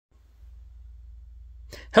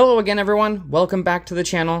Hello again, everyone. Welcome back to the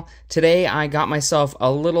channel. Today I got myself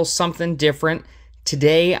a little something different.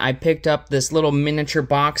 Today I picked up this little miniature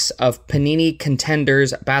box of Panini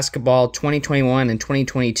Contenders Basketball 2021 and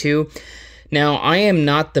 2022. Now, I am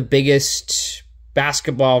not the biggest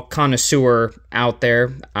basketball connoisseur out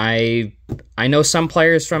there. I know some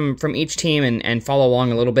players from each team and follow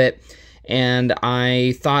along a little bit. And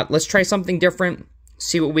I thought, let's try something different.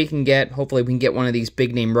 See what we can get. Hopefully we can get one of these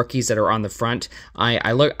big name rookies that are on the front. I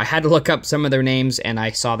had to look up some of their names, and I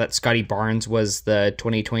saw that Scotty Barnes was the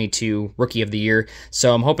 2022 Rookie of the Year.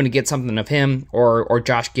 So I'm hoping to get something of him or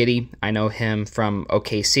Josh Giddey. I know him from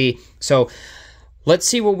OKC. So let's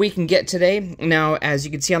see what we can get today. Now, as you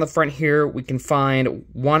can see on the front here, we can find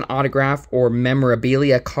one autograph or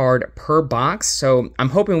memorabilia card per box. So I'm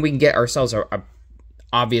hoping we can get ourselves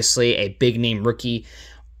obviously a big name rookie,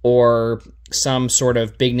 or some sort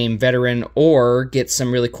of big name veteran, or get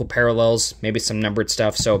some really cool parallels, maybe some numbered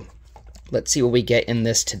stuff. So let's see what we get in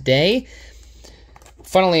this today.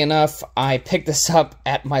 Funnily enough, I picked this up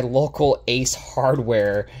at my local Ace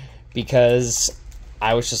Hardware because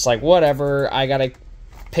I was just like, whatever, I gotta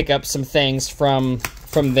pick up some things from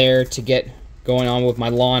there to get going on with my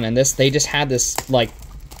lawn. And they just had this like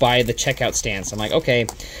by the checkout stand. So I'm like, okay,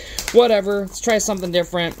 whatever, let's try something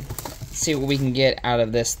different. See what we can get out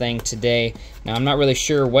of this thing today. Now, I'm not really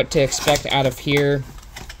sure what to expect out of here.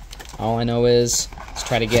 All I know is let's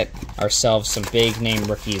try to get ourselves some big name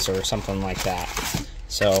rookies or something like that.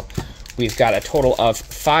 So we've got a total of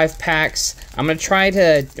 5 packs. I'm gonna try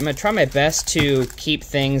my best to keep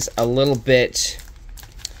things a little bit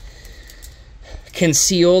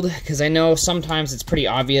concealed, because I know sometimes it's pretty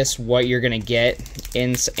obvious what you're gonna get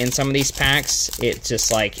in some of these packs. It's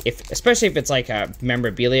just like, especially if it's like a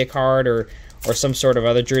memorabilia card or some sort of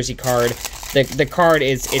other jersey card, the card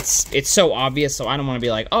it's so obvious. So I don't want to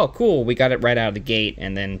be like, oh cool, we got it right out of the gate,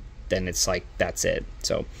 and then it's like that's it.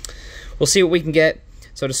 So we'll see what we can get.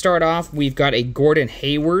 So to start off, we've got a Gordon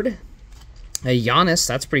Hayward, a Giannis.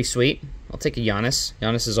 That's pretty sweet. I'll take a Giannis.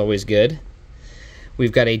 Giannis is always good.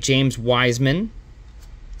 We've got a James Wiseman,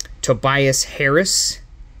 Tobias Harris,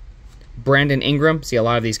 Brandon Ingram. See, a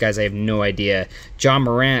lot of these guys I have no idea. John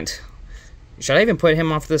Morant. Should I even put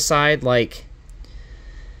him off to the side? Like,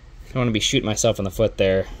 I don't want to be shooting myself in the foot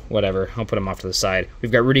there. Whatever. I'll put him off to the side.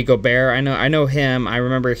 We've got Rudy Gobert. I know him. I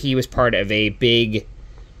remember he was part of a big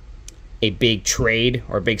trade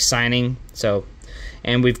or a big signing. So,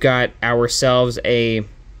 and we've got ourselves a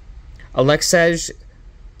Aleksej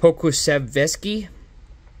Pokusevski.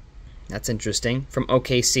 That's interesting. From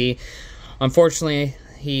OKC. Unfortunately,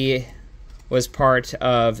 he was part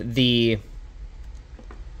of the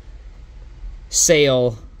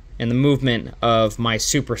sale and the movement of my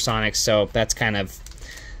Supersonics, so that kind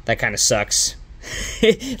of sucks.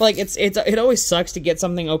 Like it always sucks to get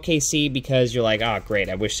something OKC because you're like, oh great,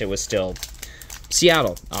 I wish it was still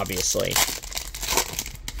Seattle, obviously.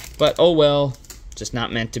 But oh well, just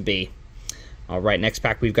not meant to be. Alright, next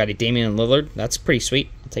pack we've got a Damian Lillard. That's pretty sweet.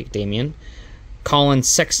 I'll take Damian. Colin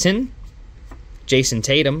Sexton. Jason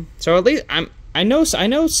Tatum. So at least I know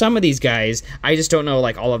some of these guys. I just don't know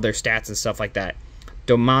like all of their stats and stuff like that.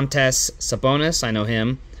 Domantas Sabonis, I know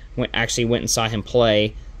him. Actually went and saw him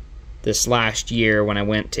play this last year when I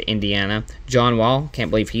went to Indiana. John Wall, can't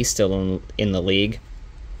believe he's still in the league.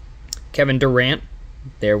 Kevin Durant,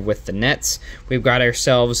 there with the Nets. We've got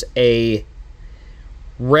ourselves a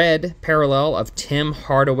red parallel of Tim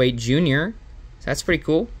Hardaway Jr. That's pretty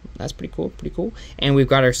cool. That's pretty cool. And we've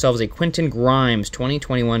got ourselves a Quentin Grimes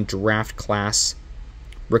 2021 draft class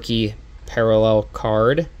rookie parallel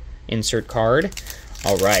card, insert card.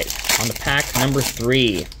 All right, on the pack number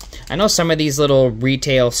 3. I know some of these little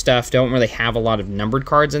retail stuff don't really have a lot of numbered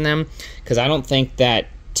cards in them, because I don't think that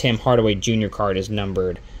Tim Hardaway Jr. card is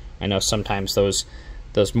numbered. I know sometimes those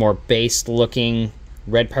more base looking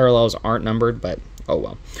red parallels aren't numbered, but oh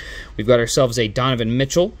well. We've got ourselves a Donovan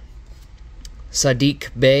Mitchell, Sadiq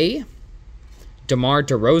Bey, DeMar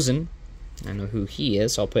DeRozan. I know who he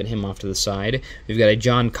is, so I'll put him off to the side. We've got a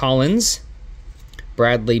John Collins,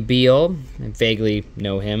 Bradley Beal. I vaguely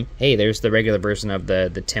know him. Hey, there's the regular version of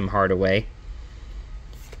the Tim Hardaway.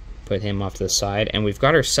 Put him off to the side. And we've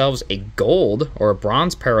got ourselves a gold or a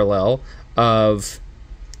bronze parallel of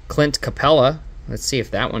Clint Capella. Let's see if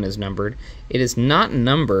that one is numbered. It is not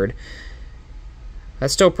numbered.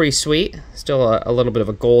 That's still pretty sweet. Still a little bit of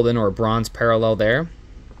a golden or a bronze parallel there.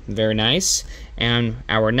 Very nice. And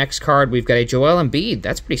our next card, we've got a Joel Embiid.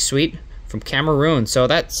 That's pretty sweet. From Cameroon. So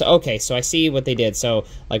that's okay. So I see what they did. So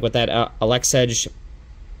like with that Aleksej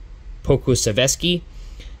Pokusevski,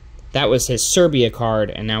 that was his Serbia card,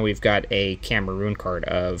 and now we've got a Cameroon card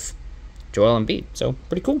of Joel Embiid. So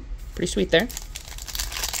pretty cool. Pretty sweet there.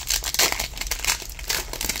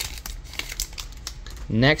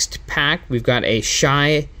 Next pack, we've got a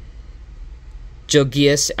Shai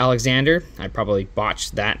Gilgeous-Alexander. I probably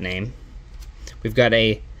botched that name. We've got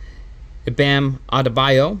a Bam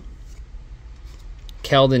Adebayo,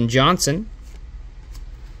 Keldon Johnson,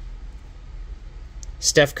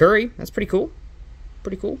 Steph Curry. That's pretty cool.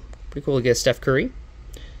 Pretty cool. Pretty cool to get Steph Curry.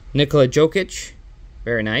 Nikola Jokic.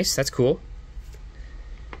 Very nice. That's cool.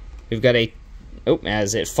 We've got a... Oh,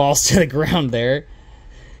 as it falls to the ground there.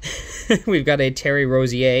 We've got a Terry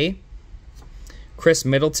Rozier, Chris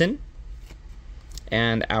Middleton.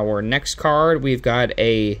 And our next card, we've got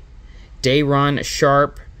a Day'Ron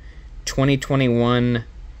Sharpe 2021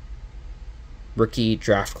 rookie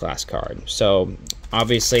draft class card. So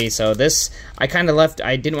obviously, so this I kind of left.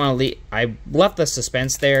 I didn't want to leave. I left the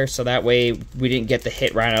suspense there, so that way we didn't get the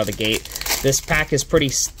hit right out of the gate. This pack is pretty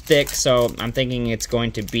thick, so I'm thinking it's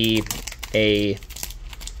going to be a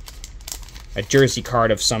jersey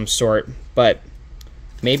card of some sort. But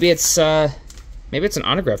maybe it's an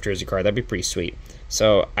autographed jersey card. That'd be pretty sweet.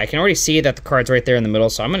 So I can already see that the card's right there in the middle.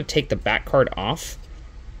 So I'm going to take the back card off.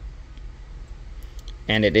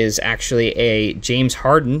 And it is actually a James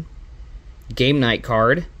Harden game night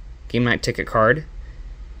card. Game night ticket card.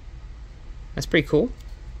 That's pretty cool.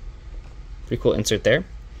 Pretty cool insert there.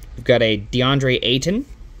 We've got a DeAndre Ayton.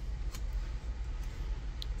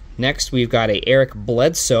 Next, we've got a Eric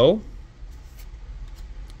Bledsoe.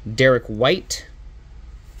 Derek White.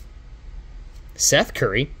 Seth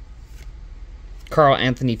Curry. Karl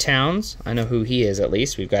Anthony Towns. I know who he is at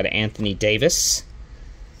least. We've got Anthony Davis.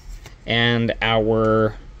 And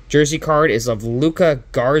our jersey card is of Luka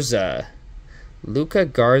Garza. Luka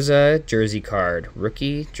Garza jersey card.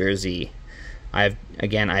 Rookie jersey. I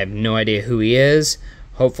have no idea who he is.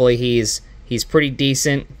 Hopefully he's pretty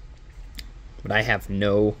decent. But I have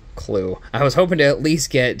no clue. I was hoping to at least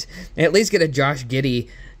get a Josh Giddey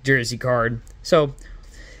jersey card. So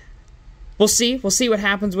we'll see. We'll see what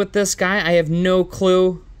happens with this guy. I have no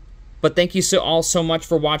clue. But thank you all so much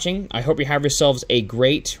for watching. I hope you have yourselves a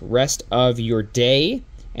great rest of your day.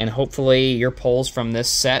 And hopefully your pulls from this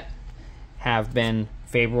set have been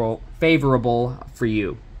favorable for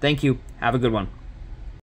you. Thank you. Have a good one.